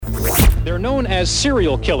They're known as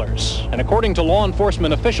serial killers, and according to law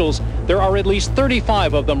enforcement officials, there are at least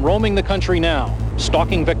 35 of them roaming the country now,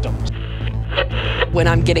 stalking victims. When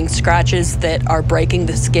I'm getting scratches that are breaking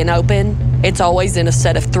the skin open, it's always in a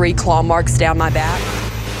set of 3 claw marks down my back.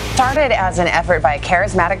 Started as an effort by a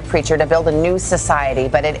charismatic preacher to build a new society,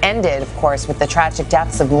 but it ended, of course, with the tragic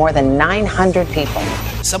deaths of more than 900 people.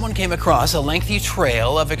 Someone came across a lengthy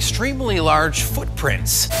trail of extremely large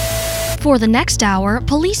footprints. For the next hour,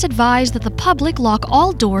 police advise that the public lock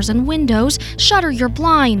all doors and windows, shutter your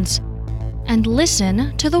blinds, and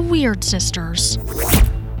listen to the Weird Sisters.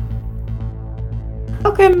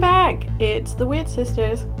 Welcome back. It's the Weird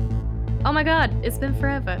Sisters. Oh my god, it's been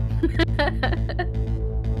forever.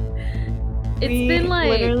 We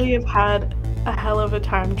literally have had a hell of a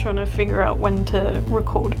time trying to figure out when to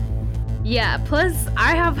record. Yeah, plus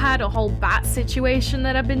I have had a whole bat situation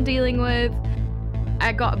that I've been dealing with.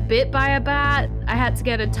 I got bit by a bat. I had to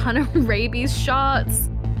get a ton of rabies shots.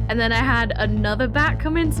 And then I had another bat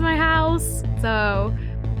come into my house. So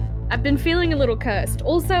I've been feeling a little cursed.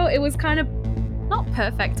 Also, it was kind of not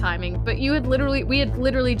perfect timing, but we had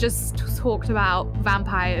literally just talked about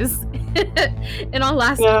vampires in our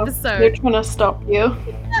last episode. They're trying to stop you.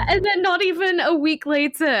 And then not even a week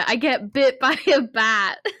later, I get bit by a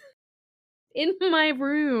bat in my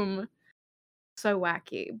room. So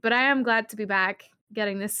wacky. But I am glad to be back,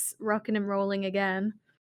 getting this rocking and rolling again.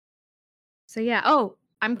 So yeah. Oh,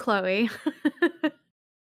 I'm Chloe.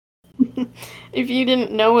 If you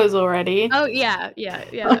didn't know us already. Oh, yeah.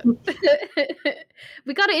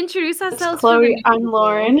 We gotta introduce ourselves. It's Chloe, I'm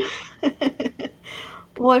Lauren.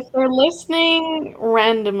 Well, if they're listening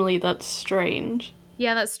randomly, that's strange.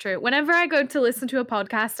 Yeah, that's true. Whenever I go to listen to a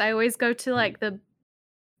podcast, I always go to like the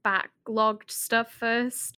backlogged stuff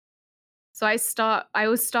first. So I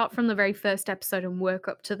always start from the very first episode and work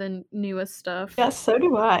up to the newer stuff. Yeah, so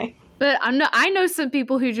do I. But I know some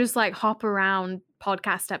people who just like hop around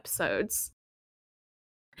podcast episodes.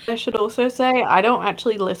 I should also say I don't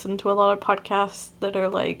actually listen to a lot of podcasts that are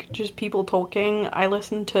like just people talking. I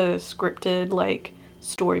listen to scripted like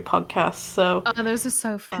story podcasts. So those are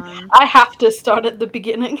so fun. I have to start at the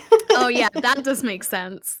beginning. Oh yeah, that does make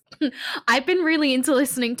sense. I've been really into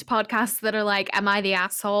listening to podcasts that are like, "Am I the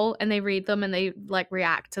asshole?" and they read them and they like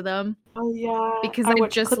react to them. Oh yeah, because I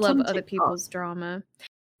just love other people's drama.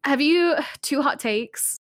 Have you 2 hot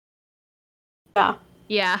takes?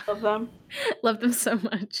 Yeah. Love them. Love them so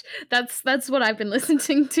much. That's what I've been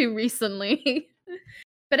listening to recently.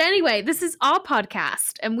 But anyway, this is our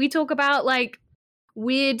podcast, and we talk about like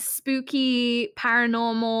weird, spooky,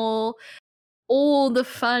 paranormal, all the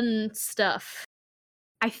fun stuff.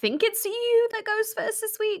 I think it's you that goes first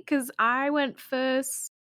this week, because I went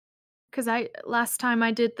first. Because last time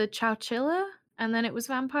I did the Chowchilla, and then it was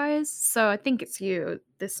vampires. So I think it's you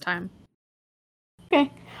this time.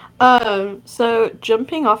 Okay. So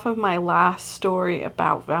jumping off of my last story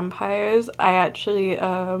about vampires, I actually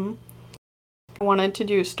wanted to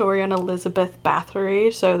do a story on Elizabeth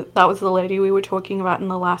Bathory. So that was the lady we were talking about in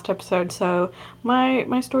the last episode. So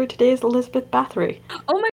my story today is Elizabeth Bathory.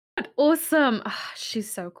 Oh my god, awesome. Oh,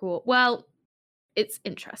 she's so cool. Well, it's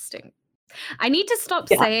interesting. I need to stop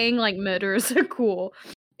saying like murderers are cool.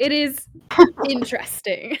 It is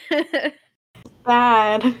interesting.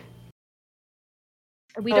 Bad.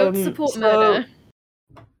 We don't support murder.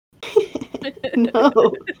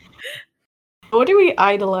 No. What do we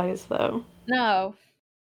idolize, though? No.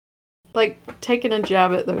 Like, taking a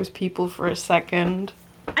jab at those people for a second.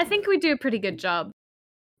 I think we do a pretty good job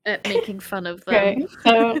at making fun of them. Okay,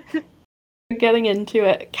 so getting into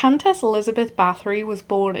it. Countess Elizabeth Bathory was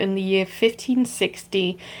born in the year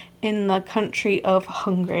 1560 in the country of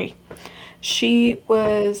Hungary. She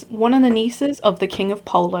was one of the nieces of the King of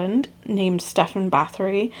Poland, named Stefan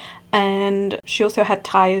Bathory, and she also had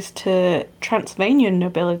ties to Transylvanian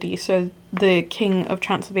nobility, so the King of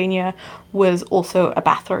Transylvania was also a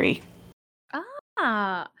Bathory.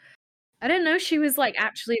 Ah, I didn't know she was, like,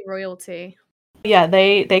 actually royalty. Yeah,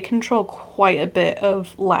 they control quite a bit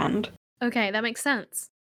of land. Okay, that makes sense.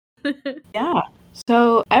 Yeah.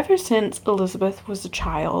 So, ever since Elizabeth was a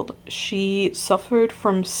child, she suffered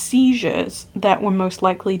from seizures that were most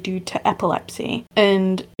likely due to epilepsy.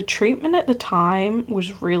 And the treatment at the time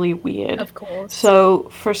was really weird. Of course. So,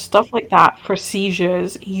 for stuff like that, for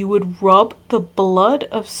seizures, you would rub the blood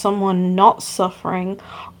of someone not suffering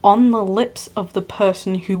on the lips of the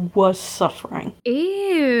person who was suffering.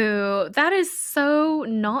 Ew, that is so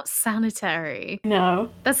not sanitary. No.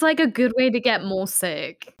 That's like a good way to get more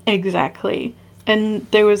sick. Exactly. And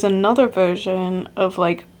there was another version of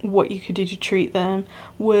like what you could do to treat them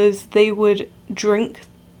was they would drink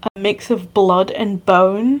a mix of blood and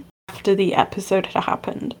bone after the episode had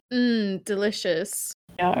happened. Delicious.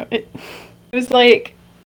 Yeah, it was like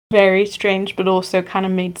very strange, but also kind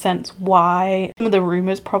of made sense why some of the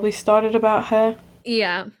rumors probably started about her.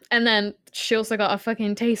 Yeah, and then she also got a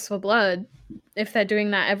fucking taste for blood if they're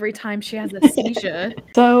doing that every time she has a seizure.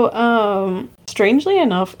 So, strangely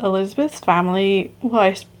enough, Elizabeth's family, well,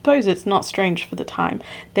 I suppose it's not strange for the time,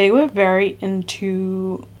 they were very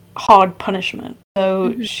into hard punishment.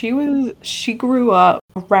 So she grew up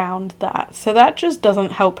around that. So that just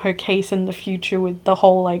doesn't help her case in the future with the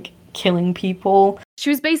whole like killing people. She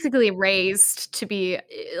was basically raised to be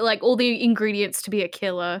like all the ingredients to be a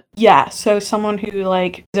killer. Yeah, so someone who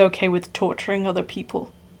like is okay with torturing other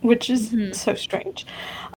people, which is so strange.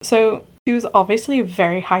 So she was obviously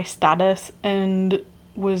very high status and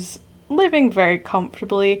was living very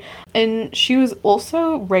comfortably, and she was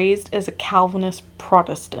also raised as a Calvinist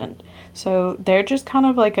Protestant. So they're just kind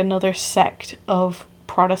of like another sect of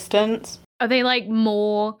Protestants. Are they like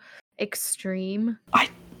more extreme? I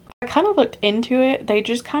kind of looked into it. They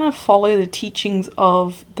just kind of follow the teachings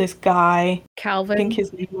of this guy. Calvin? I think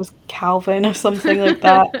his name was Calvin or something like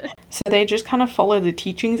that. So they just kind of follow the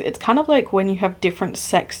teachings. It's kind of like when you have different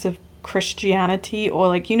sects of Christianity, or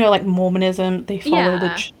like, you know, like Mormonism, they follow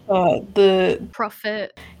the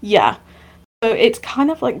prophet. Yeah. So it's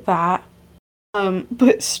kind of like that.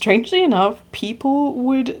 But strangely enough, people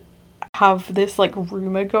would have this like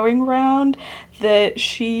rumor going around that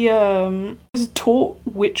she was taught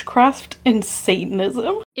witchcraft and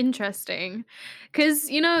Satanism. Interesting. Because,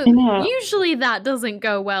 Yeah. usually that doesn't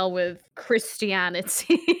go well with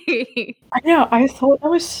Christianity. I know, I thought that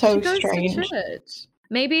was so She goes strange. to church.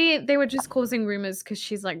 Maybe they were just causing rumors because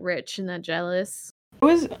she's like rich and they're jealous. It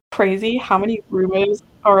was crazy how many rumors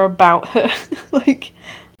are about her. Like,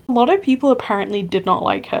 a lot of people apparently did not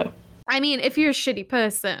like her. I mean, if you're a shitty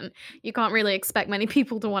person, you can't really expect many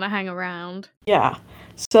people to want to hang around. Yeah.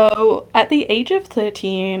 So, at the age of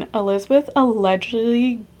 13, Elizabeth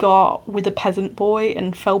allegedly got with a peasant boy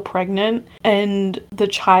and fell pregnant, and the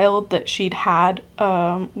child that she'd had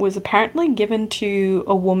was apparently given to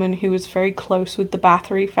a woman who was very close with the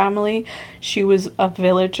Bathory family. She was a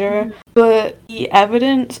villager, but the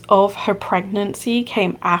evidence of her pregnancy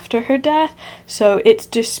came after her death, so it's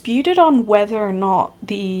disputed on whether or not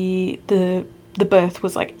the birth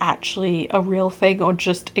was like actually a real thing or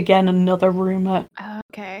just again another rumor.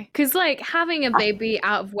 Okay. Because like having a baby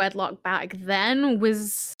out of wedlock back then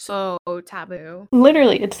was so taboo.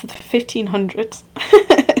 Literally, it's the 1500s.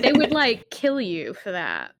 They would like kill you for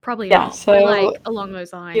that. Probably Yeah, not. so, But, like along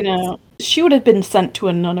those lines. You know, she would have been sent to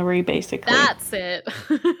a nunnery basically. That's it.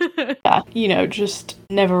 Yeah, you know, just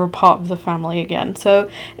never a part of the family again. So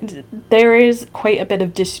there is quite a bit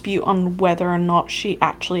of dispute on whether or not she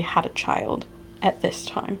actually had a child at this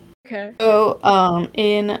time. Okay. So,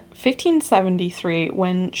 in 1573,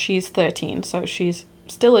 when she's 13, so she's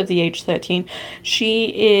still at the age 13,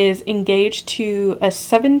 she is engaged to a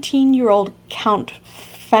 17-year-old Count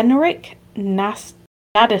Fenric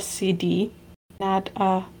Nadasidi.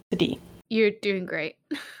 You're doing great.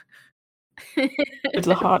 It's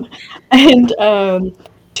hard. And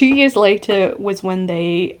 2 years later was when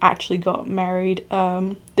they actually got married.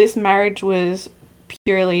 This marriage was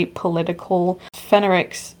purely political.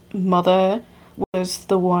 Fenric's mother was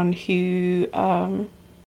the one who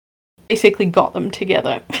basically got them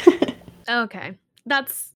together. Okay.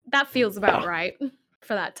 That feels about right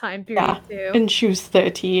for that time period too. And she was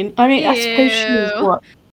 13. I mean, I suppose she was what?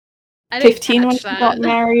 I didn't 15 when catch she that. got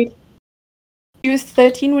married. She was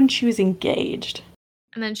 13 when she was engaged.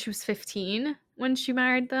 And then she was 15 when she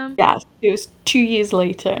married them? Yeah, it was 2 years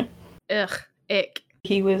later. Ugh, ick.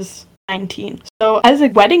 He was 19. So, as a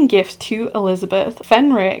wedding gift to Elizabeth,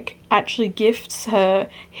 Fenric actually gifts her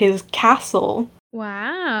his castle.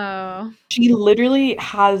 Wow. She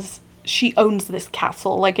owns this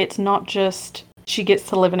castle. Like, it's not just she gets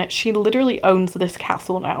to live in it. She literally owns this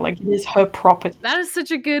castle now. Like, it is her property. That is such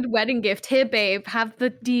a good wedding gift. Here, babe, have the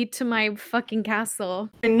deed to my fucking castle.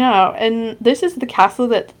 I know, and this is the castle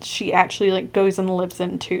that she actually, like, goes and lives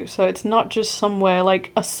in too. So it's not just somewhere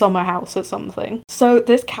like a summer house or something. So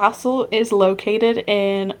this castle is located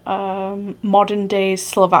in modern-day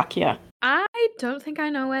Slovakia. I don't think I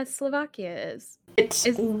know where Slovakia is. It's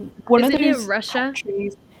Is one of it near those Russia?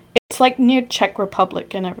 countries. It's like near Czech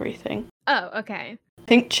Republic and everything. Oh, okay. I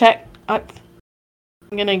think Czech. I'm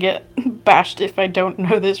gonna get bashed if I don't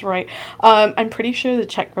know this right. I'm pretty sure the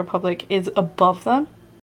Czech Republic is above them.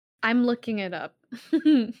 I'm looking it up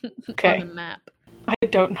Okay. on the map. I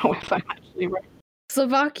don't know if I'm actually right.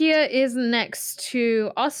 Slovakia is next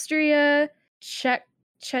to Austria,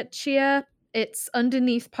 Czechia. It's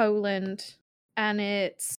underneath Poland, and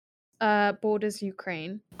it's borders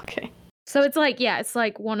Ukraine. Okay. So it's like, yeah, it's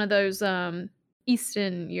like one of those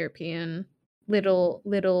Eastern European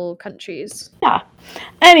little countries. Yeah.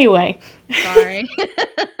 Anyway. Sorry.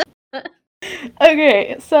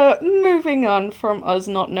 Okay, so moving on from us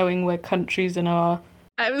not knowing where countries in our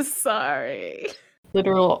I'm sorry.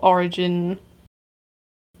 literal origin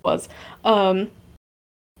was.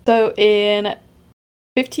 So in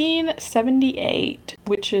 1578,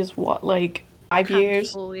 which is what, like 5 years?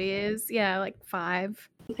 Handful years. Yeah, like 5.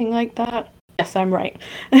 Something like that. Yes, I'm right.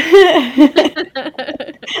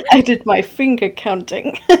 I did my finger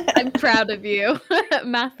counting. I'm proud of you.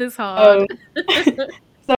 Math is hard.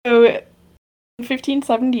 So, in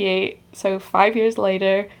 1578, so 5 years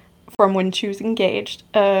later from when she was engaged,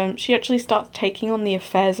 she actually starts taking on the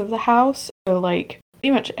affairs of the house. So, like,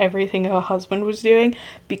 pretty much everything her husband was doing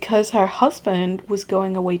because her husband was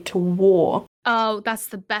going away to war. Oh, that's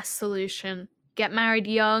the best solution. Get married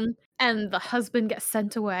young, and the husband gets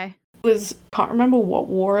sent away. Can't remember what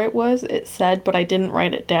war it was, it said, but I didn't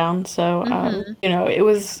write it down. So, you know, it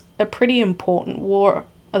was a pretty important war.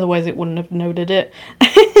 Otherwise, it wouldn't have noted it.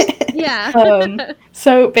 Yeah.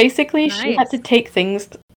 So basically, she had Nice. to take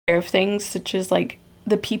care of things such as like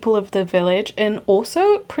the people of the village and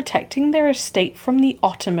also protecting their estate from the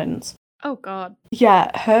Ottomans. Oh god.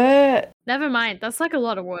 Yeah, Never mind. That's like a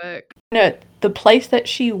lot of work. no, the place that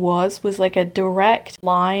she was like a direct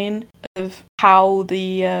line of how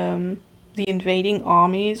the invading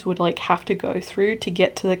armies would like have to go through to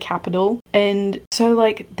get to the capital. And so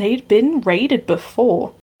like they'd been raided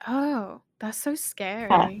before. Oh, that's so scary.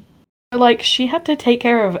 Yeah. So, like she had to take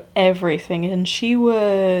care of everything and she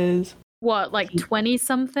was What, like 20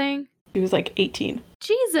 something? like 18.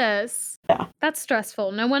 Jesus. Yeah. That's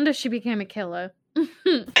stressful. No wonder she became a killer.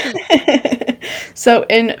 So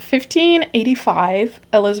in 1585,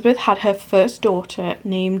 Elizabeth had her first daughter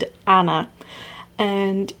named Anna.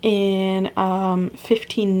 And in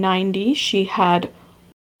 1590, she had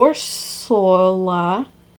Ursula.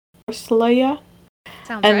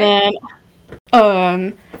 Sounds And right.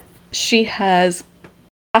 then she has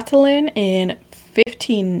Catalin in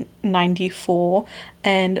 1594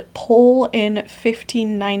 and Paul in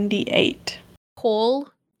 1598. Paul?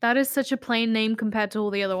 That is such a plain name compared to all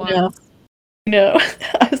the other ones. Yeah. No,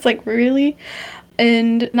 I was like, really?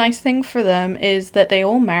 And nice thing for them is that they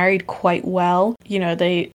all married quite well. You know,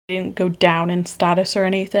 they didn't go down in status or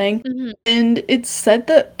anything. Mhm. And it's said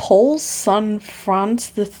that Paul's son,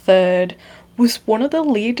 Franz III, was one of the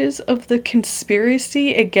leaders of the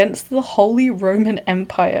conspiracy against the Holy Roman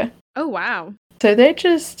Empire. Oh, wow. So they're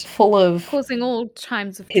just full of Causing all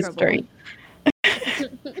kinds of history. trouble.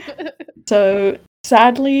 So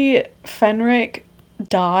sadly, Fenric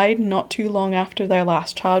died not too long after their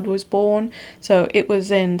last child was born. So it was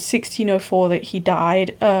in 1604 that he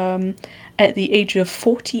died at the age of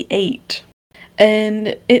 48.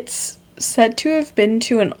 And it's said to have been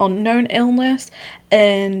to an unknown illness.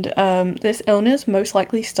 And this illness most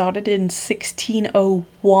likely started in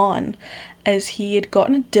 1601 as he had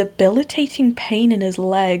gotten a debilitating pain in his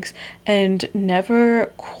legs and never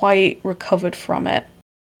quite recovered from it.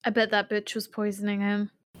 I bet that bitch was poisoning him.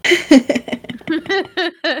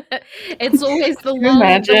 It's always the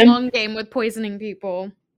long game with poisoning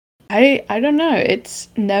people. I don't know. It's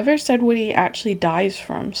never said what he actually dies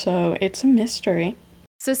from, so it's a mystery.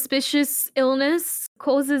 Suspicious illness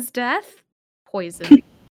causes death? Poison.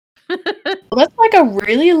 Well, that's like a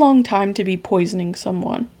really long time to be poisoning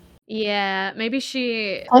someone. Yeah, maybe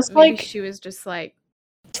she was just like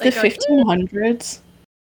it's the 1500s.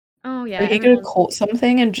 Oh yeah. Like, he could have caught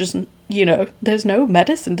something and just, you know, there's no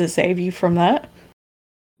medicine to save you from that.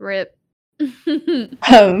 Rip. He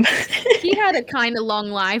had a kind of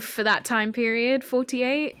long life for that time period,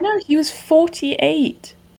 48. No, he was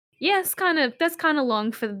 48. Yes, that's kind of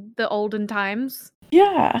long for the olden times.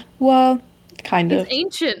 Yeah, well, kind of. He's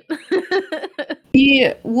ancient.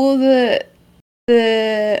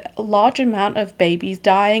 The large amount of babies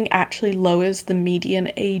dying actually lowers the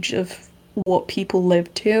median age of what people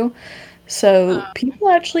live to. So people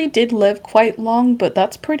actually did live quite long, but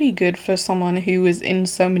that's pretty good for someone who was in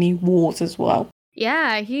so many wars as well.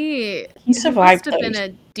 Yeah, he survived. Must have been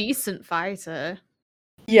a decent fighter.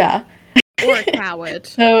 Yeah. Or a coward.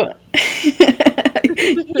 So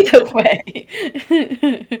either way.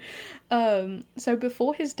 So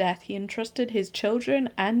before his death, he entrusted his children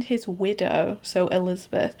and his widow, so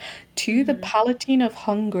Elizabeth, to the Palatine of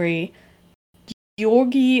Hungary,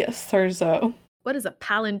 Georgi Thurzo. What is a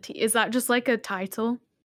palatine? Is that just like a title?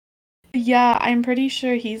 Yeah, I'm pretty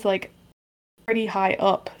sure he's like pretty high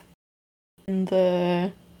up in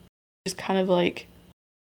the just kind of like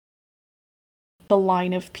the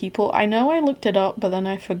line of people. I know I looked it up, but then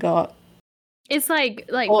I forgot. It's like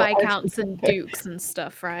Oh, viscounts and dukes and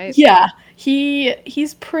stuff, right? Yeah,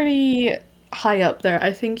 he's pretty high up there.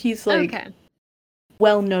 I think he's like Okay.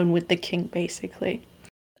 well known with the king, basically.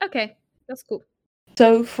 Okay, that's cool.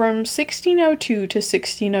 So from 1602 to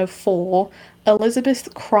 1604, Elizabeth's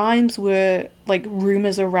crimes were like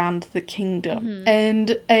rumors around the kingdom.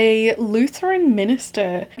 And a Lutheran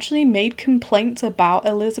minister actually made complaints about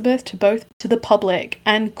Elizabeth to both to the public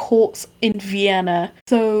and courts in Vienna.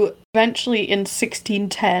 So eventually in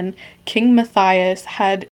 1610, King Matthias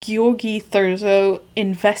had Georgi Thurzo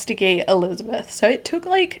investigate Elizabeth. So it took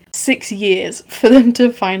like 6 years for them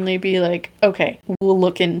to finally be like, okay, we'll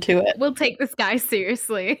look into it. We'll take this guy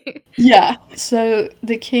seriously. Yeah. So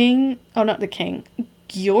the king, oh, not the king,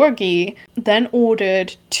 Georgi then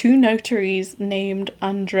ordered 2 notaries named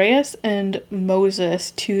Andreas and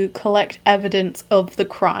Moses to collect evidence of the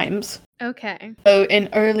crimes. Okay. So in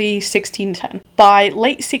early 1610. By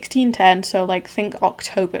late 1610, so like think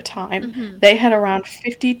October time, they had around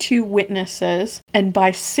 52 witnesses, and by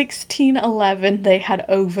 1611 they had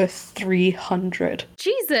over 300.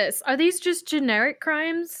 Jesus, are these just generic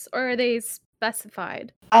crimes or are they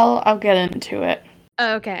specified? I'll get into it.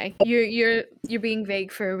 Okay, you're being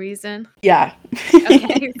vague for a reason. Yeah.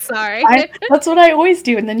 Okay, sorry. That's what I always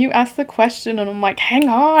do, and then you ask the question, and I'm like, hang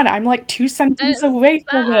on, I'm like 2 sentences away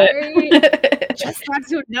from it. Just want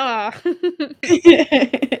to know.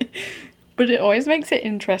 But it always makes it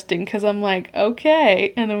interesting, because I'm like,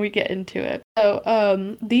 okay, and then we get into it.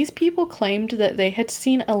 So, these people claimed that they had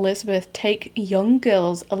seen Elizabeth take young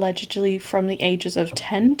girls, allegedly from the ages of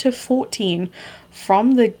 10 to 14,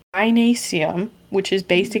 from the gymnasium, which is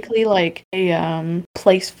basically like a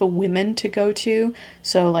place for women to go to.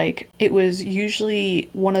 So like it was usually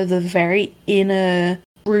one of the very inner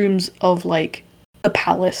rooms of like a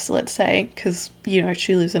palace, let's say, because you know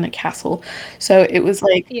she lives in a castle. So it was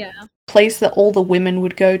like a place that all the women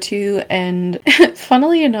would go to. And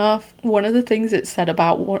funnily enough, one of the things it said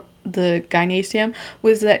about the gymnasium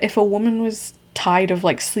was that if a woman was tired of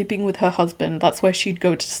like sleeping with her husband, that's where she'd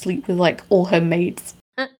go to sleep with like all her maids.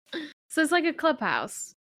 So it's like a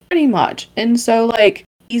clubhouse. Pretty much. And so like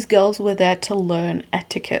these girls were there to learn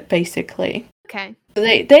etiquette, basically. Okay.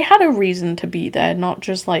 They had a reason to be there, not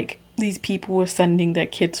just like these people were sending their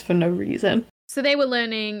kids for no reason. So they were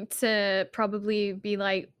learning to probably be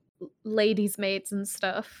like ladies' maids and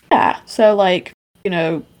stuff. Yeah. So like, you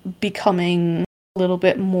know, becoming a little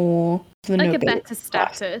bit more the like a nobility better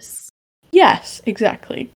class. status. Yes,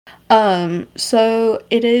 exactly. So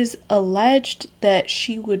it is alleged that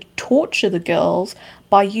she would torture the girls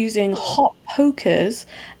by using hot pokers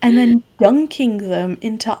and then dunking them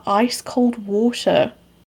into ice cold water.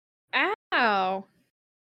 Ow.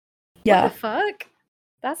 Yeah. What the fuck?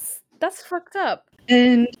 That's fucked up.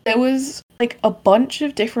 And there was like a bunch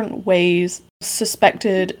of different ways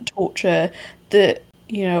suspected torture that,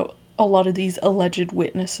 you know, a lot of these alleged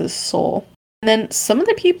witnesses saw. And then some of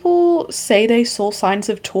the people say they saw signs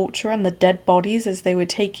of torture on the dead bodies as they were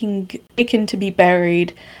taken to be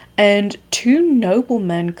buried. And 2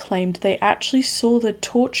 noblemen claimed they actually saw the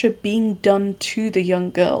torture being done to the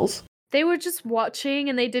young girls. They were just watching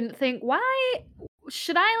and they didn't think, why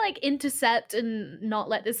should I like intercept and not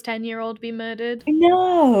let this 10-year-old be murdered? I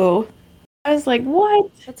know. I was like,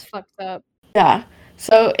 what? That's fucked up. Yeah.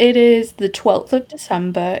 So it is the 12th of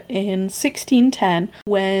December in 1610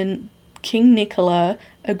 when King Nicola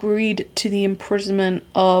agreed to the imprisonment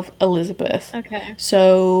of Elizabeth. Okay.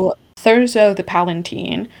 So Thurzo the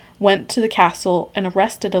Palatine went to the castle and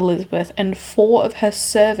arrested Elizabeth and 4 of her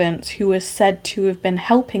servants who were said to have been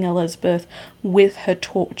helping Elizabeth with her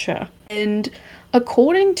torture. And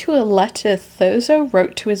according to a letter Thurzo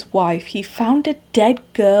wrote to his wife, he found a dead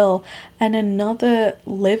girl and another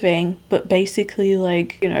living, but basically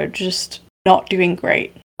like, you know, just not doing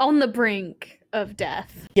great. On the brink of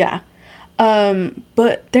death. Yeah.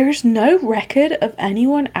 But there's no record of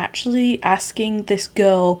anyone actually asking this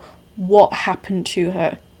girl what happened to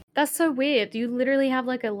her. That's so weird. You literally have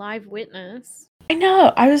like a live witness. I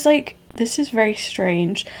know. I was like, this is very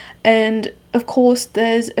strange. And of course,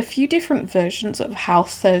 there's a few different versions of how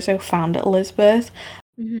Thurzo found Elizabeth.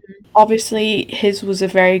 Mm-hmm. Obviously, his was a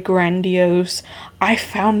very grandiose, I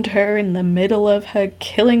found her in the middle of her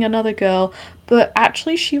killing another girl, but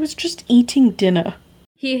actually she was just eating dinner.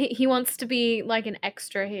 He wants to be like an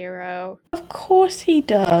extra hero. Of course he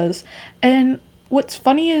does. And what's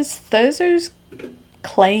funny is Thurzo's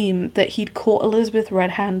claim that he'd caught Elizabeth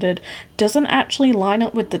red-handed doesn't actually line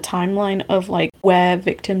up with the timeline of like where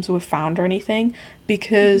victims were found or anything,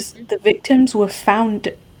 because the victims were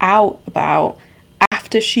found out about after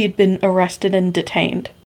after she had been arrested and detained.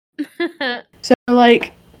 So,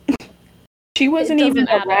 like, she wasn't even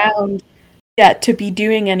around yet to be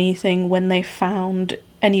doing anything when they found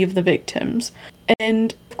any of the victims.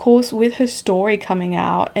 And, of course, with her story coming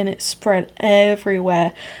out and it spread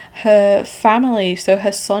everywhere, her family, so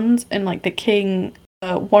her sons and, like, the king,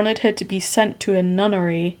 wanted her to be sent to a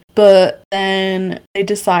nunnery, but then they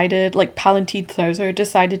decided, like, Palatine Thurzo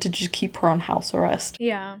decided to just keep her on house arrest.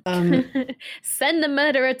 Yeah. Send the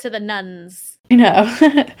murderer to the nuns. You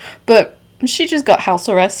know, but she just got house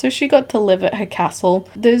arrest, so she got to live at her castle.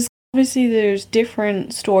 There's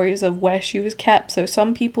different stories of where she was kept. So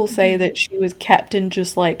some people say that she was kept in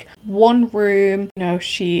just like one room, you know,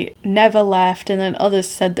 she never left, and then others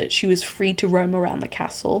said that she was free to roam around the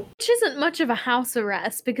castle. Which isn't much of a house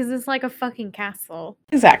arrest because it's like a fucking castle.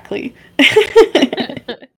 Exactly.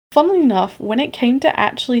 Funnily enough, when it came to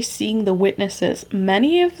actually seeing the witnesses,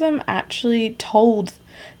 many of them actually told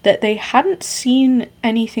that they hadn't seen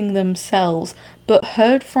anything themselves, but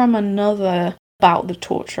heard from another about the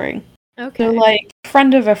torturing. Okay. So, like, a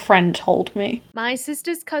friend of a friend told me. My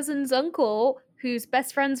sister's cousin's uncle, who's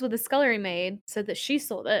best friends with a scullery maid, said that she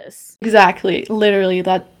saw this. Exactly. Literally,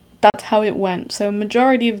 that's how it went. So,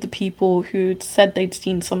 majority of the people who said they'd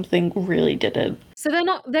seen something really didn't. So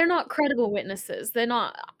they're not credible witnesses. They're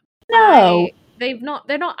not. No. They're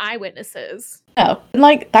not eyewitnesses. No. And,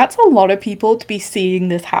 like, that's a lot of people to be seeing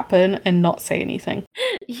this happen and not say anything.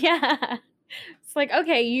 Yeah. It's like,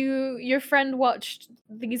 okay, your friend watched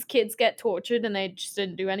these kids get tortured and they just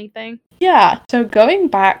didn't do anything. Yeah. So going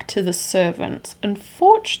back to the servants,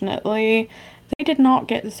 unfortunately, they did not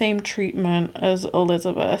get the same treatment as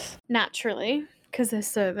Elizabeth. Naturally, because they're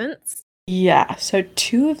servants. Yeah, so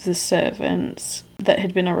 2 of the servants that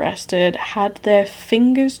had been arrested had their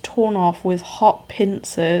fingers torn off with hot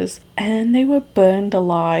pincers and they were burned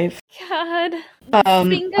alive. God. Their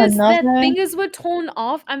fingers were torn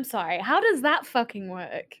off? I'm sorry. How does that fucking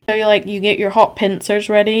work? So you get your hot pincers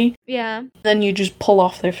ready. Yeah. Then you just pull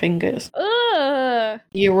off their fingers. Ugh.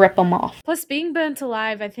 You rip them off. Plus, being burnt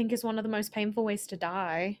alive, I think, is one of the most painful ways to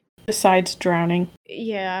die. Besides drowning.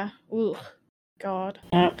 Yeah. Ugh. God.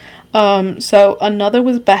 Yeah. So another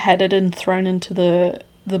was beheaded and thrown into the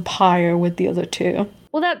pyre with the other 2.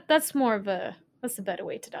 Well, that's a better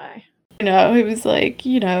way to die. You know, it was like,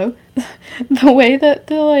 you know, the way that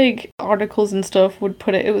the, like, articles and stuff would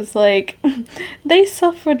put it, it was like, they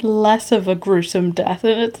suffered less of a gruesome death,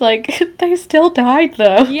 and it's like, they still died,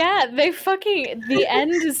 though. Yeah, the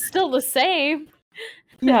end is still the same.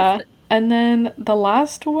 Yeah, and then the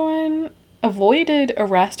last one avoided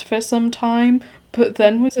arrest for some time, but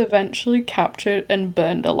then was eventually captured and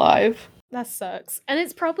burned alive. That sucks. And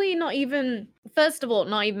it's probably not even, first of all,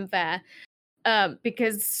 not even fair.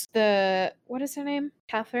 Because what is her name?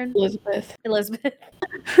 Catherine? Elizabeth.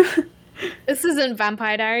 This isn't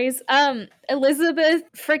Vampire Diaries. Elizabeth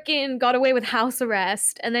freaking got away with house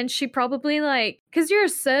arrest, and then she probably, like, because you're a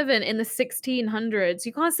servant in the 1600s,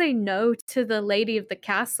 you can't say no to the lady of the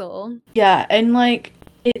castle. Yeah, and, like,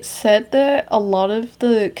 it said that a lot of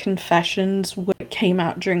the confessions came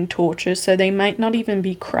out during torture, so they might not even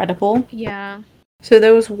be credible. Yeah. So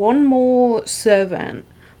there was one more servant,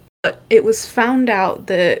 but it was found out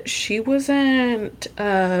that she wasn't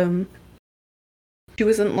like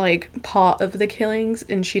part of the killings,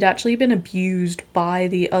 and she'd actually been abused by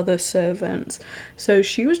the other servants. So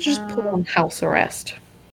she was just put on house arrest.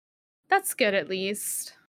 That's good, at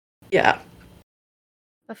least. Yeah.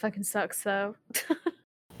 That fucking sucks, though.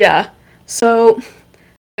 Yeah. So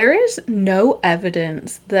there is no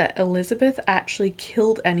evidence that Elizabeth actually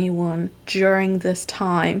killed anyone during this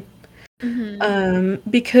time.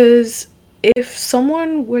 Because if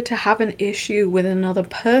someone were to have an issue with another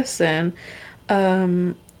person,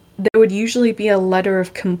 there would usually be a letter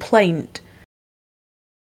of complaint.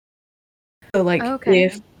 So, like, so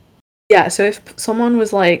if someone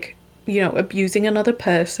was, like, you know, abusing another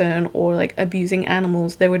person or, like, abusing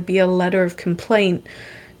animals, there would be a letter of complaint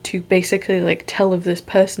to basically, like, tell of this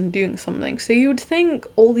person doing something. So you would think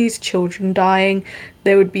all these children dying,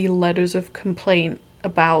 there would be letters of complaint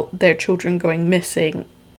about their children going missing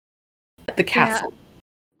at the castle. Yeah.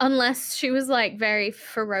 Unless she was, like, very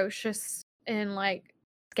ferocious in, like,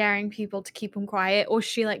 scaring people to keep them quiet, or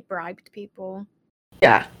she, like, bribed people.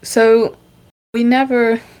 Yeah, so we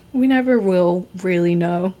never will really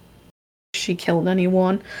know if she killed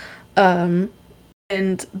anyone. And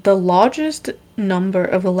the largest number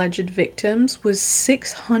of alleged victims was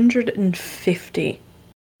 650.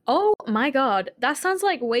 Oh my god, that sounds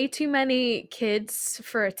like way too many kids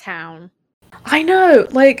for a town. I know,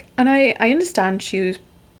 like, and I understand she was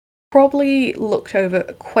probably looked over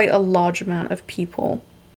quite a large amount of people.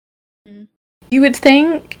 Mm. You would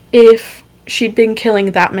think if she'd been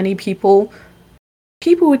killing that many people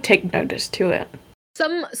would take notice to it.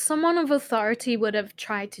 Someone of authority would have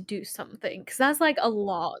tried to do something, because that's like a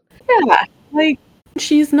lot. Yeah, like,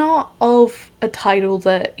 she's not of a title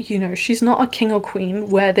that, she's not a king or queen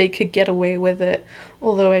where they could get away with it.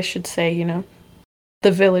 Although I should say,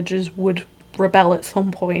 the villagers would rebel at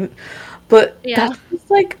some point. But Yeah. that's just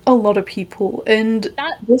like a lot of people. And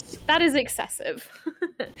that is excessive.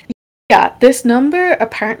 yeah, this number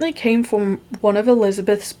apparently came from one of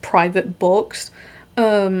Elizabeth's private books.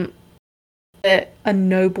 That a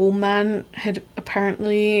nobleman had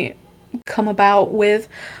apparently come about with,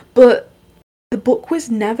 but the book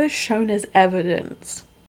was never shown as evidence.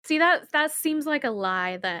 See, that seems like a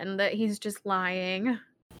lie then, that he's just lying.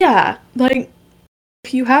 Yeah, like,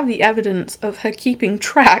 if you have the evidence of her keeping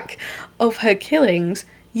track of her killings,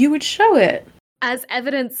 you would show it. As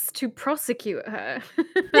evidence to prosecute her.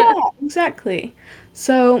 Yeah, exactly.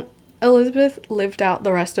 So, Elizabeth lived out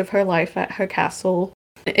the rest of her life at her castle.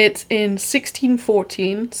 It's in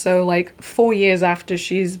 1614, so like 4 years after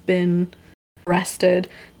she's been arrested,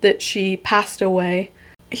 that she passed away.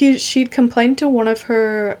 She'd complained to one of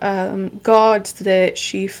her guards that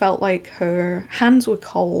she felt like her hands were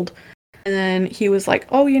cold, and then he was like,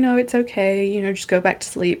 oh, it's okay, just go back to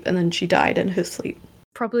sleep, and then she died in her sleep.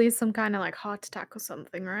 Probably some kind of like heart attack or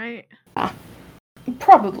something, right? Yeah,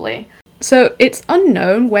 probably. So it's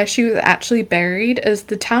unknown where she was actually buried, as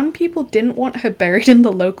the town people didn't want her buried in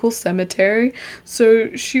the local cemetery,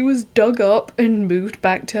 so she was dug up and moved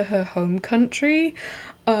back to her home country,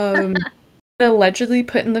 allegedly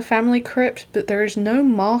put in the family crypt, but there is no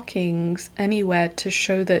markings anywhere to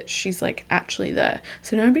show that she's like actually there.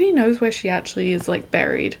 So nobody knows where she actually is like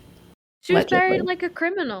buried. She was buried like a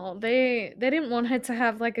criminal. They didn't want her to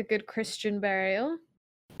have like a good Christian burial.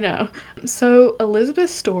 No. So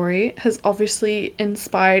Elizabeth's story has obviously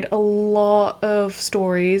inspired a lot of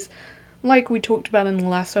stories, like we talked about in the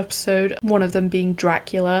last episode, one of them being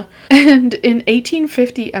Dracula. And in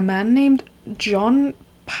 1850, a man named John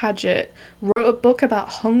Paget wrote a book about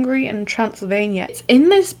Hungary and Transylvania. It's in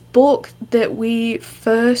this book that we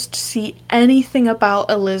first see anything about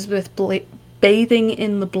Elizabeth bathing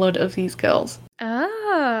in the blood of these girls.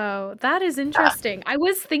 Oh, that is interesting. I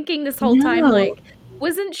was thinking this whole time, like,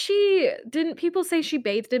 didn't people say she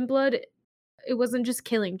bathed in blood? It wasn't just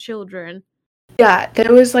killing children. Yeah,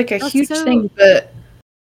 there was like a huge thing, but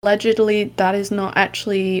allegedly that is not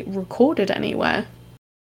actually recorded anywhere.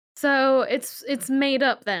 So it's made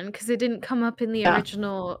up then, because it didn't come up in the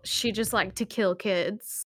original. She just liked to kill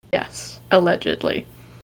kids. Yes, allegedly.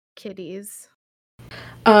 Kiddies.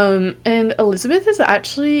 And Elizabeth is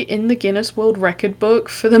actually in the Guinness World Record book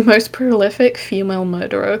for the most prolific female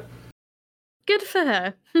murderer. Good for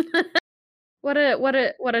her. What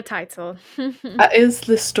a title. That is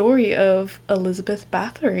the story of Elizabeth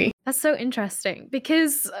Bathory. That's so interesting,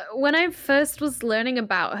 because when I first was learning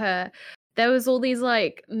about her, there was all these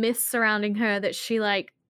like myths surrounding her that she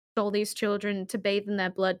like stole these children to bathe in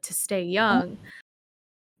their blood to stay young.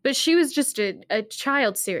 But she was just a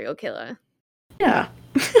child serial killer. Yeah.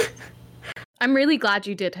 I'm really glad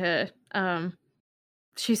you did her.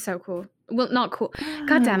 She's so cool. Well, not cool.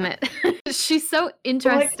 God damn it. She's so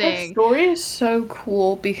interesting. Like, her story is so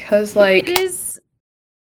cool because, like, it is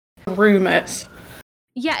rumors.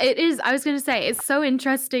 Yeah, it is. I was going to say, it's so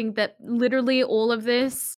interesting that literally all of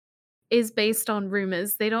this is based on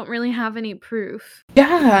rumors. They don't really have any proof.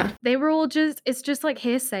 Yeah. They were all it's just like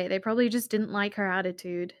hearsay. They probably just didn't like her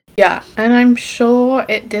attitude. Yeah, and I'm sure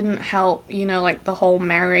it didn't help, like the whole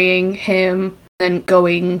marrying him and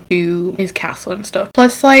going to his castle and stuff.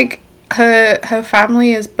 Plus, like, her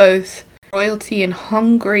family is both royalty in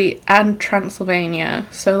Hungary and Transylvania,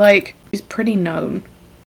 so, like, she's pretty known.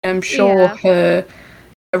 I'm sure her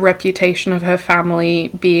reputation of her family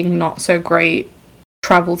being not so great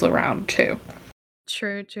travels around too.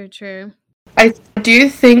 True. I do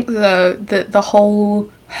think, though, that the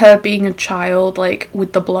whole her being a child, like,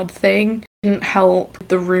 with the blood thing, didn't help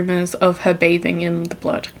the rumors of her bathing in the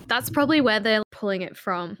blood. That's probably where they're pulling it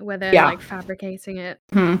from, where they're, like, fabricating it.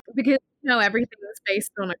 Because, everything is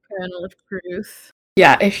based on a kernel of truth.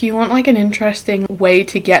 Yeah, if you want, like, an interesting way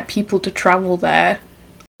to get people to travel there,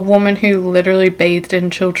 a woman who literally bathed in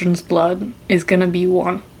children's blood is gonna be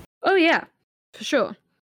one. Oh, yeah. For sure.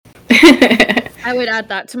 I would add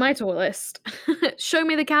that to my tour list. Show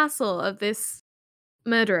me the castle of this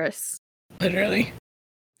murderess. Literally.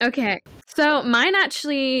 Okay, so mine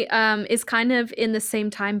actually is kind of in the same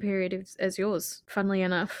time period as yours, funnily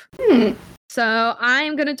enough. So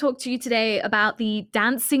I'm going to talk to you today about the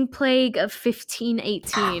dancing plague of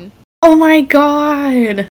 1518. Oh my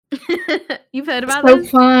god! You've heard about So this?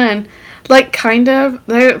 fun. Like, kind of.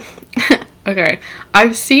 Okay.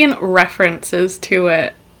 I've seen references to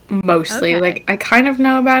it mostly. Okay. Like, I kind of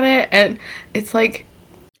know about it, and it's like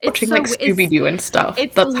watching like it's Scooby-Doo and stuff.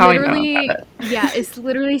 it's That's how I know literally about it. yeah, it's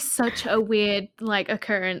literally such a weird like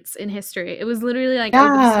occurrence in history. It was literally like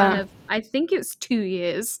over the span Yeah. of I think it's 2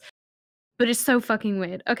 years, but it's so fucking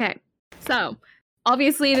weird. Okay, so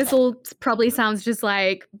obviously this all probably sounds just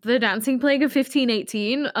like the dancing plague of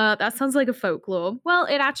 1518. That sounds like a folklore. Well,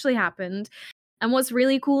 it actually happened. And what's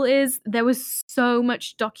really cool is there was so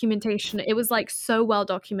much documentation. It was like so well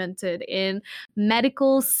documented in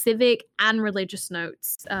medical, civic, and religious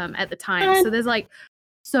notes at the time. So there's like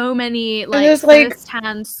so many like there's, like,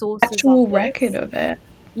 first-hand sources Actual of this. record of it.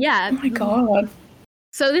 Yeah. Oh my god.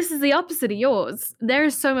 So this is the opposite of yours. There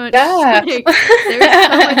is so much Yeah. like, there is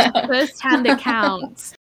so much first-hand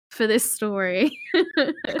accounts for this story.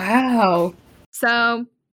 Wow. So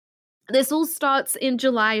this all starts in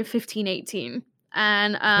July of 1518.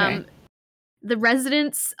 And Okay. the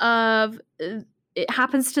residents of it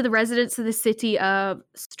happens to the residents of the city of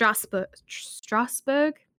Strasbourg,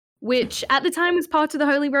 which at the time was part of the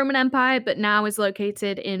Holy Roman Empire, but now is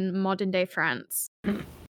located in modern day France.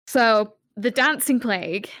 So the dancing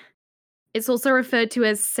plague, it's also referred to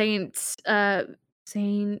as Saint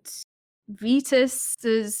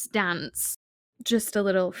Vitus's dance. Just a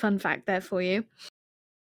little fun fact there for you.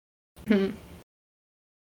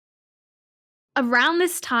 Around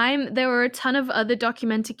this time, there were a ton of other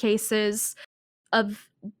documented cases of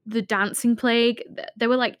the dancing plague. There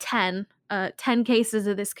were like 10 cases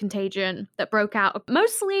of this contagion that broke out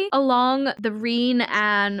mostly along the Rhine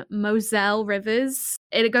and Moselle rivers.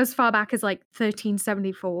 It goes far back as like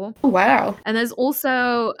 1374. Oh, wow. And there's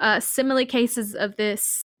also similar cases of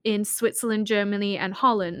this in Switzerland, Germany, and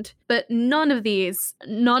Holland. But none of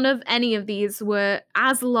any of these were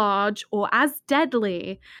as large or as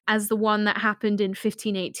deadly as the one that happened in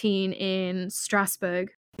 1518 in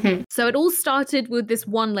Strasbourg. So it all started with this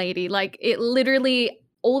one lady. Like, it literally,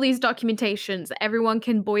 all these documentations, everyone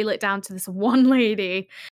can boil it down to this one lady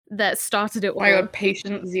that started it all. Oh my god,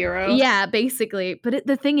 patient zero. Yeah, basically. But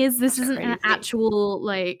the thing is, this That's isn't an crazy. actual,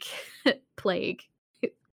 like, plague.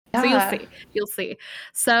 So Yeah. you'll see.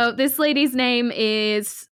 So this lady's name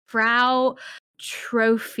is Frau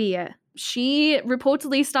Trophia. She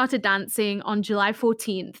reportedly started dancing on July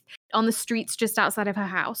 14th on the streets just outside of her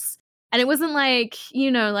house. And it wasn't like,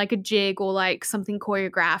 like a jig or like something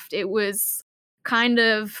choreographed. It was kind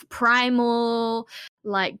of primal,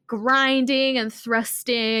 like grinding and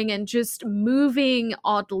thrusting and just moving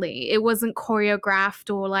oddly. It wasn't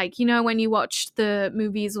choreographed or like, when you watch the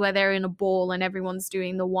movies where they're in a ball and everyone's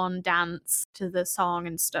doing the one dance to the song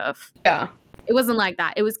and stuff. Yeah. It wasn't like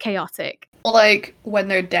that. It was chaotic. Like when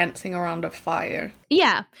they're dancing around a fire.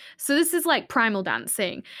 Yeah. So this is like primal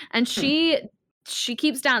dancing. And she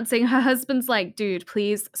keeps dancing. Her husband's like, dude,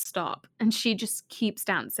 please stop. And she just keeps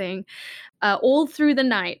dancing all through the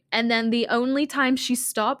night. And then the only time she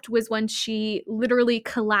stopped was when she literally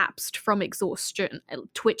collapsed from exhaustion,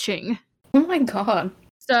 twitching. Oh my god.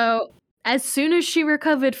 So as soon as she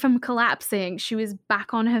recovered from collapsing, she was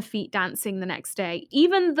back on her feet dancing the next day,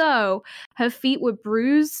 even though her feet were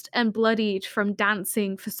bruised and bloodied from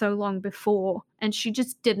dancing for so long before. And she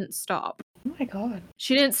just didn't stop. Oh my god.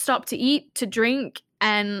 She didn't stop to eat, to drink,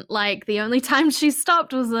 and like the only time she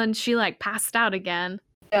stopped was when she like passed out again.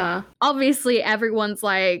 Yeah. Obviously everyone's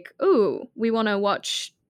like, ooh, we want to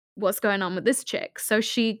watch what's going on with this chick. So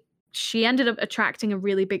she ended up attracting a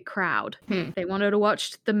really big crowd. They wanted to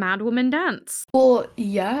watch the mad woman dance. Well,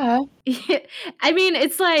 yeah. I mean,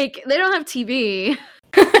 it's like they don't have TV.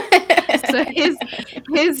 So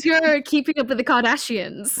here's your Keeping Up with the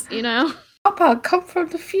Kardashians, Papa, come from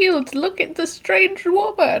the field. Look at the strange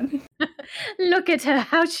woman. Look at her,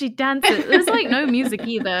 how she dances. There's like no music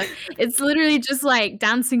either. It's literally just like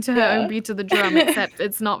dancing to her own beat of the drum, except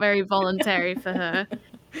it's not very voluntary for her.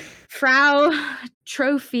 Frau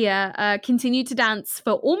Trophia continued to dance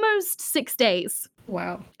for almost 6 days.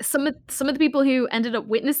 Wow. Some of the people who ended up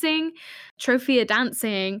witnessing Trophia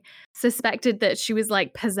dancing suspected that she was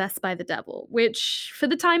like possessed by the devil, which for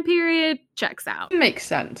the time period checks out. Makes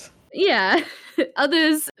sense. Yeah.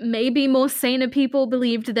 Others, maybe more saner people,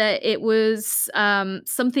 believed that it was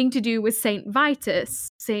something to do with Saint Vitus,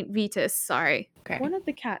 sorry. Okay. One of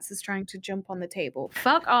the cats is trying to jump on the table.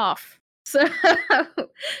 Fuck off. So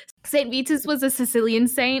Saint Vitus was a Sicilian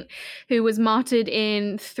saint who was martyred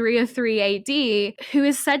in 303 AD, who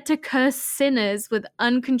is said to curse sinners with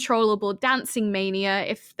uncontrollable dancing mania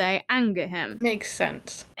if they anger him. Makes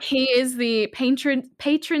sense. He is the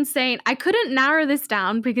patron saint. I couldn't narrow this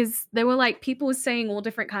down because there were like people were saying all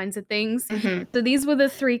different kinds of things. So these were the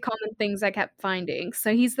three common things I kept finding.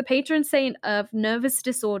 So he's the patron saint of nervous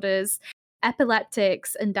disorders,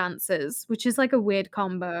 epileptics, and dancers, which is like a weird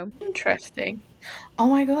combo. Interesting. Oh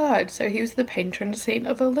my god, so he was the patron saint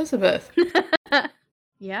of Elizabeth.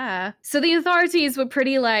 Yeah. So the authorities were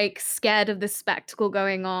pretty like scared of this spectacle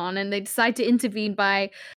going on, and they decided to intervene by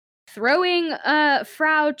throwing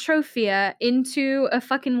Frau Trophia into a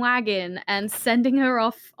fucking wagon and sending her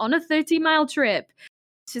off on a 30-mile trip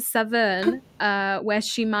to Saverne, where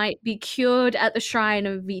she might be cured at the shrine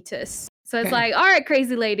of Vitus. So it's like, all right,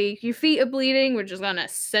 crazy lady, your feet are bleeding. We're just gonna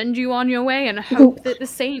send you on your way and hope that the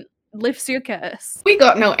saint lifts your curse. We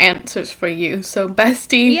got no answers for you, so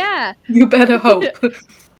bestie, Yeah. you better hope.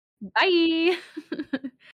 Bye.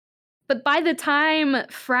 But by the time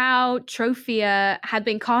Frau Trophia had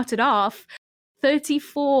been carted off,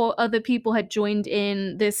 34 other people had joined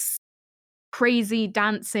in this crazy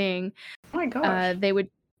dancing. Oh my gosh. They would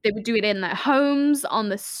do it in their homes, on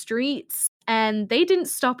the streets, and they didn't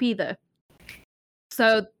stop either.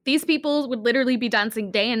 So these people would literally be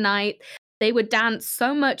dancing day and night. They would dance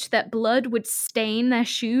so much that blood would stain their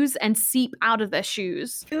shoes and seep out of their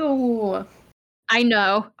shoes. Ew. I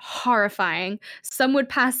know, horrifying. Some would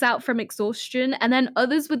pass out from exhaustion, and then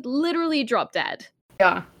others would literally drop dead.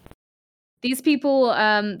 Yeah. These people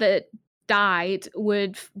that died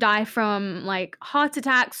would die from like heart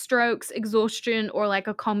attacks, strokes, exhaustion, or like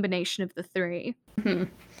a combination of the three.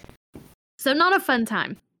 So not a fun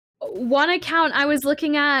time. One account I was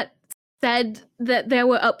looking at said that there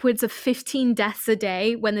were upwards of 15 deaths a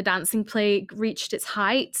day when the dancing plague reached its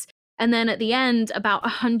height. And then at the end, about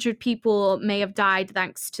 100 people may have died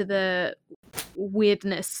thanks to the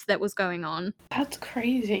weirdness that was going on. That's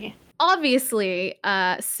crazy. Obviously,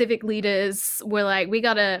 civic leaders were like, we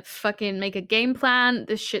gotta fucking make a game plan.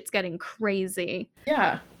 This shit's getting crazy.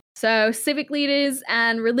 Yeah. So civic leaders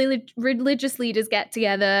and religious leaders get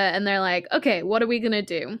together and they're like, okay, what are we gonna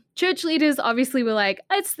do? Church leaders obviously were like,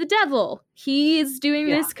 it's the devil. He's doing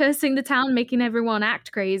this, cursing the town, making everyone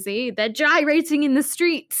act crazy. They're gyrating in the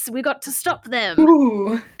streets. We got to stop them.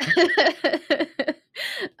 Ooh.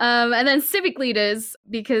 And then civic leaders,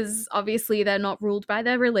 because obviously they're not ruled by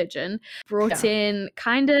their religion, brought in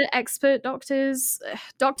kind of expert doctors.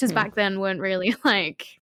 Doctors back then weren't really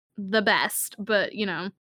like the best, but you know,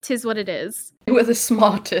 'tis what it is. They were the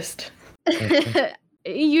smartest.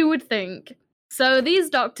 You would think. So these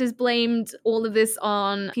doctors blamed all of this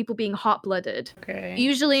on people being hot-blooded. Okay.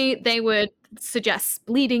 Usually they would suggest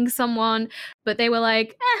bleeding someone, but they were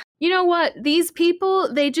like, you know what? These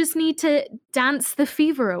people, they just need to dance the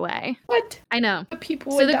fever away. What? I know. The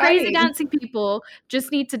people So were the crazy dying. dancing people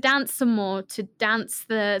just need to dance some more to dance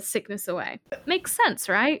the sickness away. Makes sense,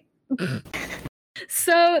 right?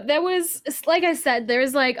 So there was, like I said, there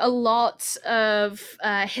is like a lot of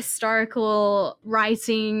historical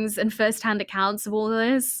writings and first-hand accounts of all of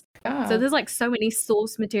this. Yeah. So there's like so many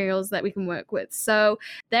source materials that we can work with. So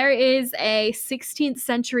there is a 16th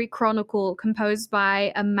century chronicle composed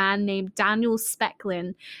by a man named Daniel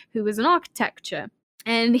Specklin, who was an architecture.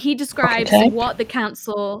 And he describes what the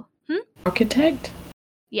council... Architect?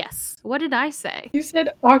 Yes. What did I say? You said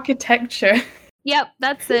architecture. Yep,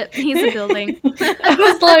 that's it. He's a building. I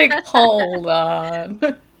was like, hold on.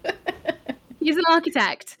 He's an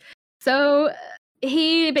architect. So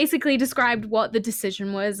he basically described what the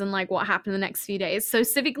decision was and like what happened the next few days. So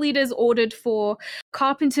civic leaders ordered for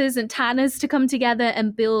carpenters and tanners to come together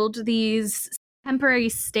and build these temporary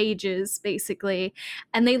stages, basically.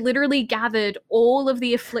 And they literally gathered all of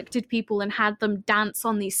the afflicted people and had them dance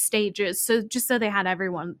on these stages. So just so they had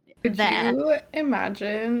everyone Could there. you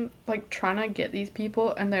imagine like trying to get these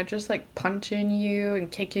people and they're just like punching you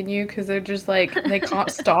and kicking you because they're just like they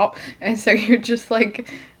can't stop, and so you're just like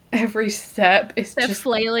every step is They're just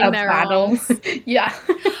flailing a their battle. arms. Yeah.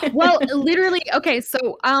 Well, literally, okay,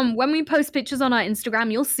 so when we post pictures on our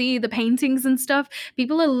Instagram, you'll see the paintings and stuff.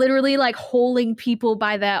 People are literally like hauling people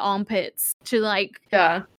by their armpits to like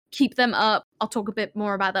keep them up. I'll talk a bit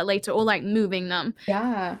more about that later, or like moving them.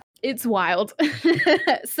 Yeah. It's wild.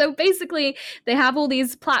 So basically, they have all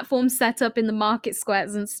these platforms set up in the market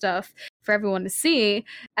squares and stuff for everyone to see.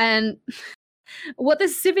 And what the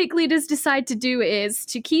civic leaders decide to do is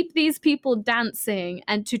to keep these people dancing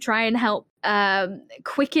and to try and help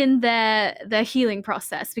quicken their healing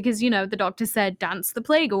process. Because, you know, the doctor said, dance the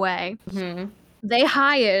plague away. Mm-hmm. They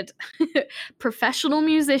hired professional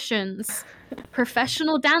musicians,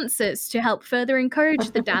 professional dancers to help further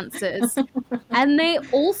encourage the dancers. And they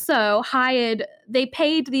also they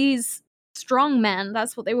paid these strong men,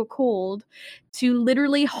 that's what they were called, to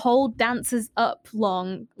literally hold dancers up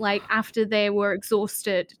long, like after they were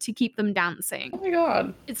exhausted, to keep them dancing. Oh my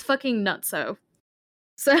god. It's fucking nutso.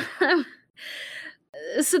 So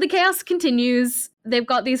the chaos continues. They've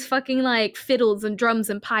got these fucking like fiddles and drums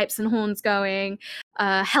and pipes and horns going.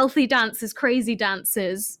 Healthy dancers, crazy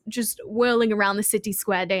dancers, just whirling around the city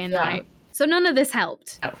square day and night. So none of this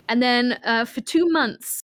helped. Oh. And then for 2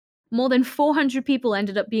 months, more than 400 people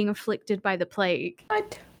ended up being afflicted by the plague.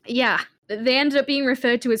 What? Yeah. They ended up being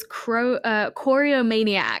referred to as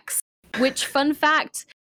choreomaniacs, which, fun fact,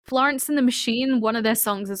 Florence and the Machine, one of their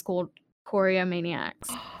songs is called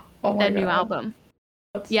Choreomaniacs. Oh my their god. new album.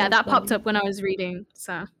 That's Yeah, so that funny. popped up when I was reading,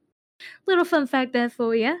 so little fun fact there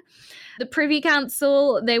for you. The Privy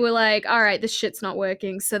Council, they were like, all right, this shit's not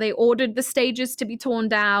working, so they ordered the stages to be torn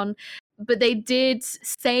down, but they did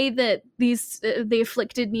say that the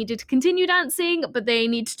afflicted needed to continue dancing, but they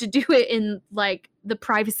needed to do it in like the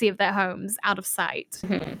privacy of their homes, out of sight.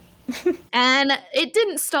 And it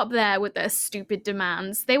didn't stop there with their stupid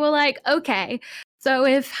demands. They were like, okay, so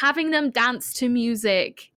if having them dance to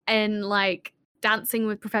music and like dancing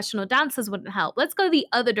with professional dancers wouldn't help, let's go the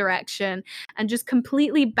other direction and just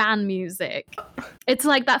completely ban music. It's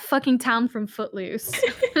like that fucking town from Footloose.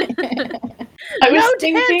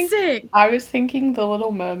 I was thinking The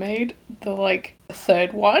Little Mermaid, the like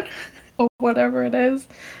third one or whatever it is,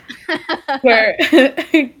 where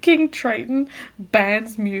King Triton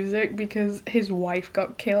bans music because his wife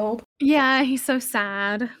got killed. Yeah, he's so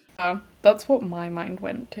sad. That's what my mind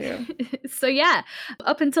went to. So yeah,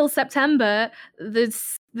 up until September, the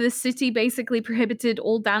city basically prohibited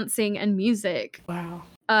all dancing and music. Wow.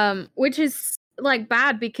 Which is like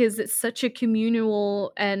bad because it's such a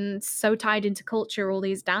communal and so tied into culture, all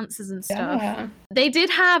these dances and stuff. Yeah. They did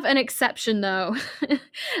have an exception though.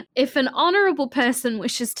 If an honorable person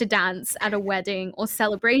wishes to dance at a wedding or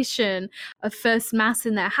celebration of first mass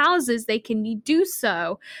in their houses, they can do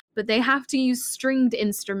so, but they have to use stringed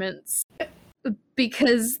instruments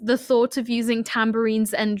because the thought of using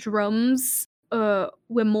tambourines and drums were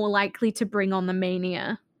more likely to bring on the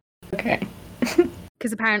mania. Okay.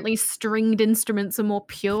 Because apparently stringed instruments are more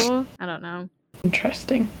pure. I don't know.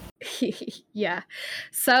 Interesting. Yeah.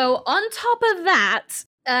 So on top of that,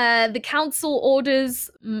 the council orders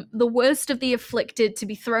the worst of the afflicted to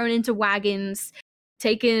be thrown into wagons,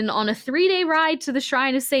 taken on a 3-day ride to the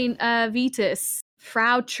shrine of Saint Vitus,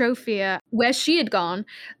 Frau Trophia, where she had gone,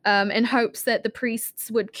 in hopes that the priests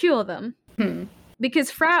would cure them.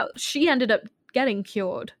 Because she ended up getting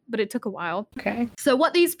cured, but it took a while. Okay. So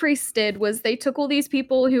what these priests did was they took all these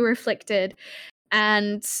people who were afflicted,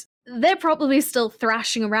 and they're probably still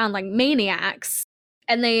thrashing around like maniacs,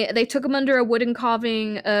 and they took them under a wooden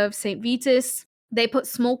carving of Saint Vitus. They put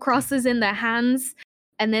small crosses in their hands,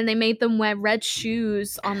 and then they made them wear red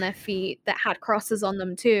shoes on their feet that had crosses on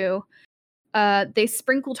them too. They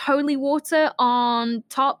sprinkled holy water on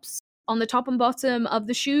the top and bottom of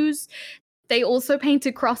the shoes. They also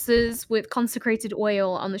painted crosses with consecrated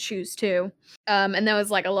oil on the shoes too. And there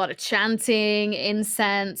was like a lot of chanting,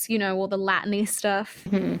 incense, all the Latin-y stuff.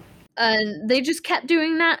 And they just kept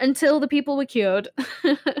doing that until the people were cured.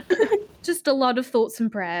 Just a lot of thoughts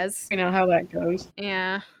and prayers. You know how that goes.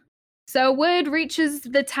 Yeah. So word reaches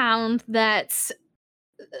the town that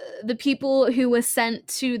the people who were sent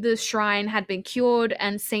to the shrine had been cured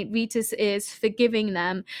and Saint Vitus is forgiving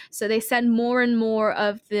them. So they send more and more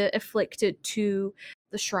of the afflicted to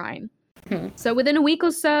the shrine. So within a week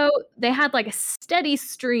or so, they had like a steady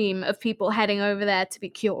stream of people heading over there to be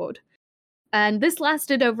cured. And this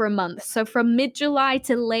lasted over a month. So from mid-July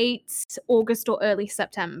to late August or early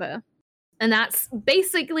September. And that's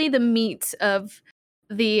basically the meat of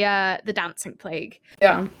the dancing plague.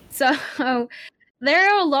 Yeah. So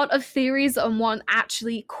there are a lot of theories on what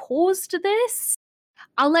actually caused this.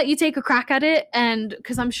 I'll let you take a crack at it, and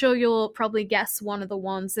because I'm sure you'll probably guess one of the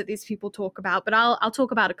ones that these people talk about, but I'll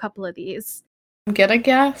talk about a couple of these. I'm gonna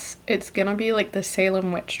guess it's gonna be like the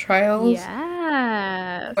Salem witch trials.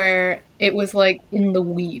 Yeah. Where it was like in the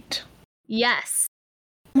wheat. Yes.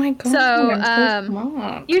 Oh my god. So, I'm so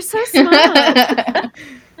smart. You're so smart.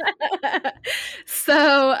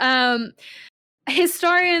 So,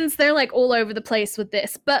 historians, they're like all over the place with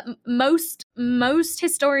this, but most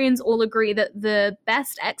historians all agree that the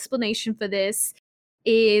best explanation for this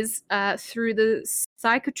is through the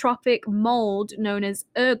psychotropic mold known as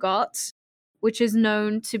ergot, which is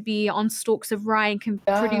known to be on stalks of rye and can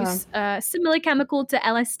produce a similar chemical to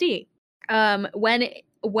LSD.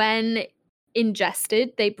 When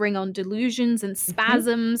ingested, they bring on delusions and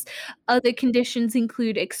spasms. Other conditions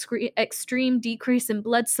include extreme decrease in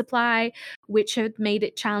blood supply, which had made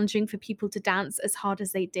it challenging for people to dance as hard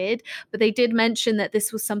as they did. But they did mention that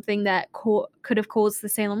this was something that could have caused the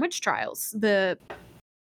Salem witch trials, the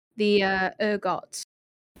ergot.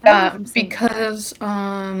 Because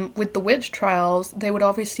with the witch trials, they would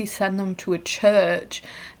obviously send them to a church,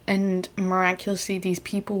 and miraculously these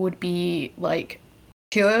people would be like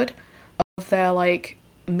cured of their like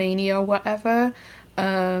mania or whatever.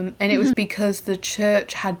 And it was because the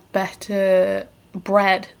church had better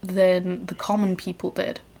bread than the common people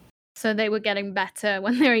did. So they were getting better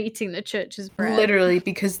when they were eating the church's bread. Literally,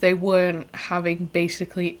 because they weren't having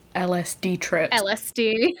basically LSD trips.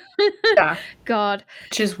 LSD. Yeah. God.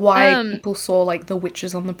 Which is why people saw like the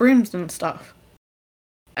witches on the brooms and stuff.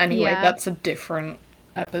 Anyway, that's a different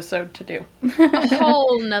episode to do. A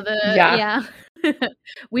whole nother, yeah.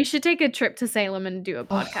 We should take a trip to Salem and do a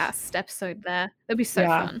podcast episode there. That'd be so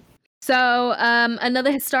fun. So,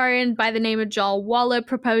 another historian by the name of Joel Waller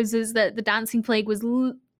proposes that the dancing plague was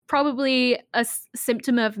probably a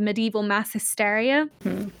symptom of medieval mass hysteria.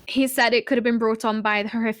 He said it could have been brought on by the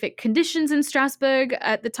horrific conditions in Strasbourg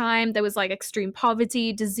at the time. There was like extreme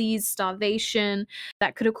poverty, disease, starvation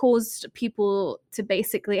that could have caused people to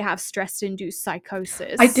basically have stress-induced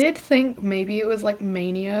psychosis. I did think maybe it was like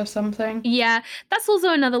mania or something. Yeah, that's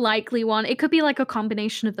also another likely one. It could be like a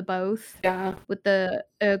combination of the both. Yeah. With the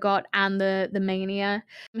ergot and the mania.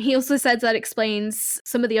 He also says that explains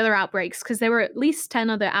some of the other outbreaks, because there were at least 10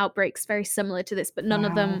 other outbreaks very similar to this, but none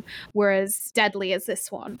of them were as deadly as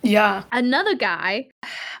this one. Yeah. Another guy,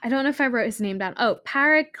 I don't know if I wrote his name down. Oh,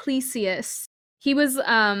 Paracelsus. He was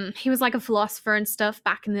like a philosopher and stuff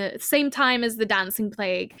back in the same time as the dancing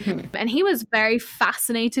plague. And he was very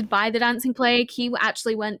fascinated by the dancing plague. He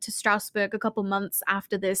actually went to Strasbourg a couple months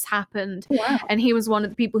after this happened. Wow. And he was one of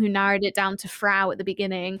the people who narrowed it down to Frau at the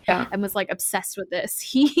beginning and was like obsessed with this.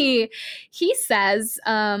 He says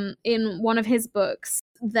in one of his books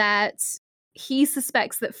that he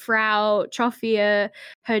suspects that Frau Trophia,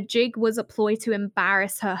 her jig was a ploy to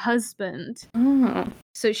embarrass her husband.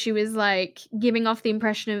 So she was like giving off the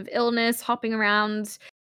impression of illness, hopping around,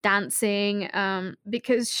 dancing,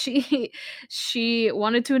 because she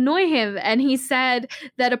wanted to annoy him. And he said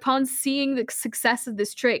that upon seeing the success of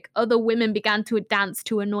this trick, other women began to dance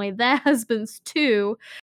to annoy their husbands too,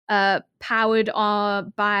 powered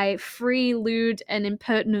by free, lewd, and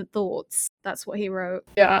impertinent thoughts. That's what he wrote.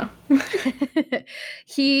 Yeah.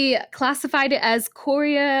 He classified it as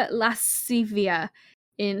chorea lascivia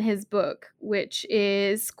in his book, which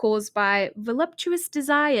is caused by voluptuous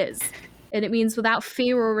desires, and it means without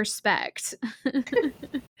fear or respect.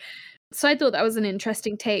 So I thought that was an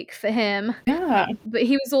interesting take for him. Yeah. But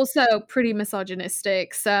he was also pretty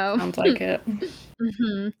misogynistic, so... Sounds like it.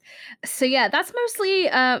 So yeah, that's mostly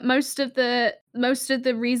most of the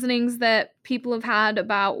reasonings that people have had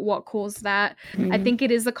about what caused that. I think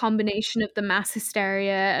it is a combination of the mass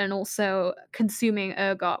hysteria and also consuming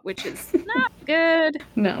ergot, which is not good.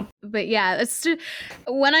 No. But yeah, it's just,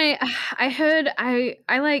 when I heard,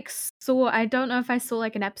 I saw, I don't know if I saw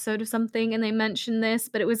like an episode of something and they mentioned this,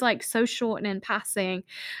 but it was like so short and in passing.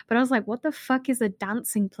 But I was like, what the fuck is a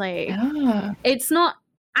dancing plague? Yeah. It's not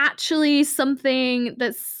actually something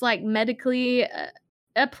that's like medically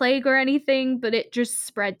a plague or anything, but it just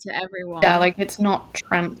spread to everyone. Yeah, like it's not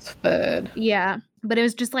transferred. Yeah, but it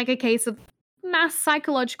was just like a case of mass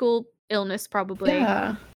psychological illness, probably.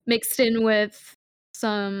 Yeah. Mixed in with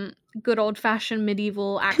some good old-fashioned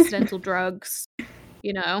medieval accidental drugs,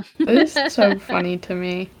 you know. It's so funny to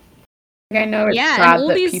me. Like, I know it's sad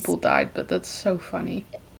that people died, but that's so funny.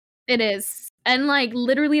 It is. And like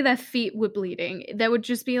literally their feet were bleeding. There would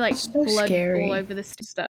just be like blood all over the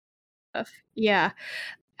stuff. Yeah.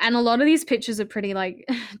 And a lot of these pictures are pretty like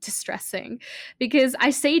distressing, because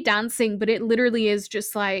I say dancing, but it literally is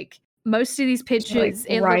just like most of these pictures,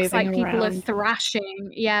 like, it looks like people are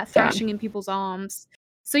thrashing. Yeah, thrashing in people's arms.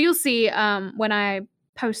 So you'll see when I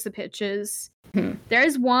post the pictures. There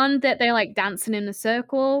is one that they're like dancing in a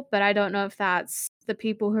circle, but I don't know if that's the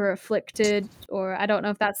people who are afflicted, or I don't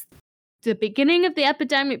know if that's the beginning of the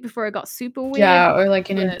epidemic before it got super weird. Yeah, or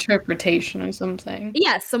like an interpretation or something.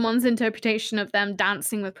 Yeah, someone's interpretation of them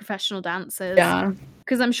dancing with professional dancers. Yeah.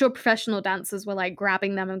 Because I'm sure professional dancers were like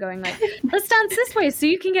grabbing them and going like, let's dance this way so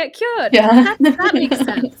you can get cured. Yeah. That makes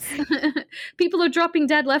sense. People are dropping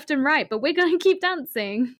dead left and right, but we're going to keep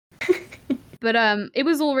dancing. But it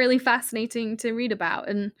was all really fascinating to read about.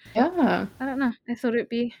 And yeah, I don't know. I thought it'd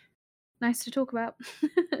be nice to talk about.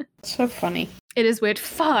 So funny. It is weird.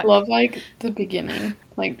 Fuck. Love, like, the beginning.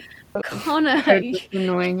 Like, Connor. her just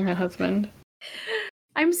annoying her husband.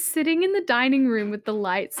 I'm sitting in the dining room with the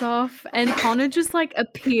lights off, and Connor just, like,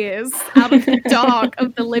 appears out of the dark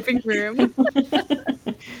of the living room.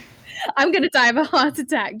 I'm gonna die of a heart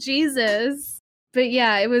attack. Jesus. But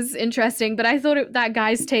yeah, it was interesting. But I thought that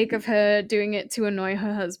guy's take of her doing it to annoy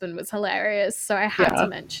her husband was hilarious, so I had to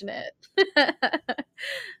mention it.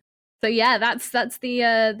 So yeah, that's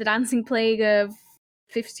the Dancing Plague of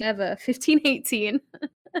 1518.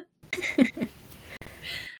 That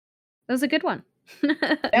was a good one.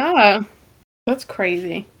 Yeah, that's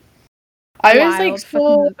crazy. I always like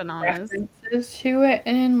saw references to it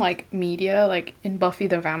in like media, like in Buffy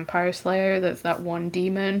the Vampire Slayer. There's that one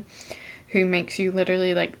demon who makes you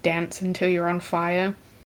literally like dance until you're on fire.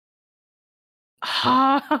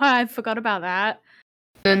 I forgot about that.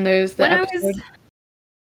 Then there's the episode.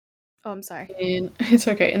 Oh, I'm sorry. It's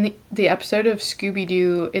okay. In the episode of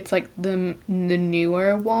Scooby-Doo, it's like the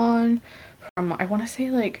newer one from, I want to say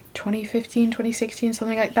like 2015, 2016,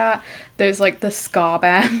 something like that. There's like the ska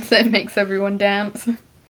band that makes everyone dance.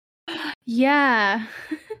 Yeah.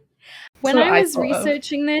 When I was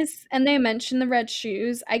researching this and they mentioned the red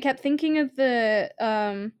shoes, I kept thinking of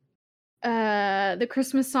the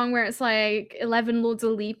Christmas song where it's like 11 Lords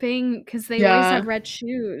of Leaping, because they always had red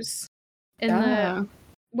shoes in the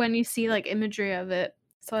when you see like imagery of it.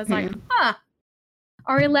 So I was like,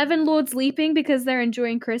 are 11 lords leaping because they're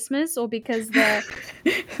enjoying Christmas, or because they're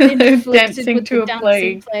dancing to a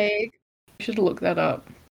plague? You should look that up.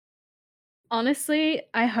 Honestly,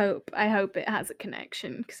 I hope it has a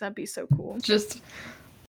connection, because that'd be so cool. Just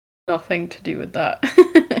nothing to do with that.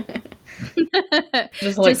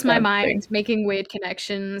 Just my mind making weird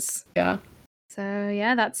connections. Yeah. So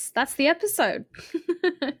yeah, that's the episode.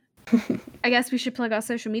 I guess we should plug our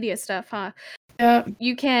social media stuff, huh? Yeah.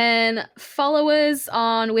 You can follow us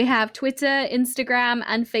on, we have Twitter, Instagram,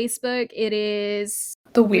 and Facebook. It is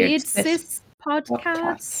the Weird Sis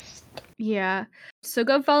podcast. Yeah. So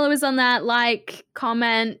go follow us on that, like,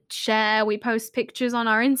 comment, share. We post pictures on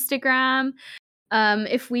our Instagram.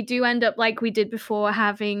 If we do end up, like we did before,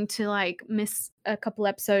 having to like miss a couple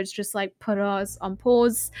episodes, just like put us on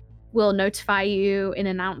pause, we'll notify you in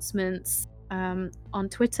announcements on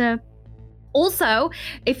Twitter. Also,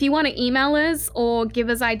 if you want to email us or give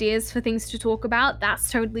us ideas for things to talk about,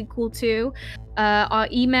 that's totally cool too. Our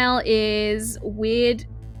email is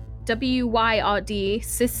WYRD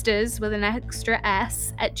sisters with an extra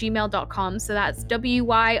S at gmail.com. So that's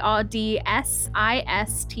WYRDSISTERSS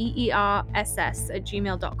at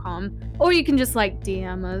gmail.com. Or you can just like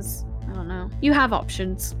DM us. I don't know. You have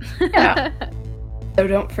options. Yeah. So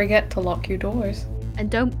don't forget to lock your doors.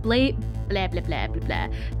 And don't blah blah blah blah blah.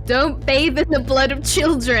 Don't bathe in the blood of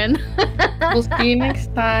children. We'll see you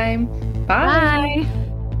next time. Bye.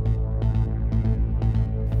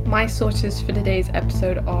 My sources for today's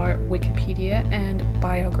episode are Wikipedia and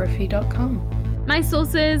biography.com. My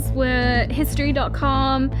sources were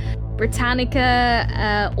history.com,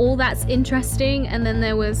 Britannica, All That's Interesting, and then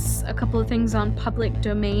there was a couple of things on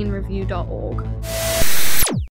publicdomainreview.org.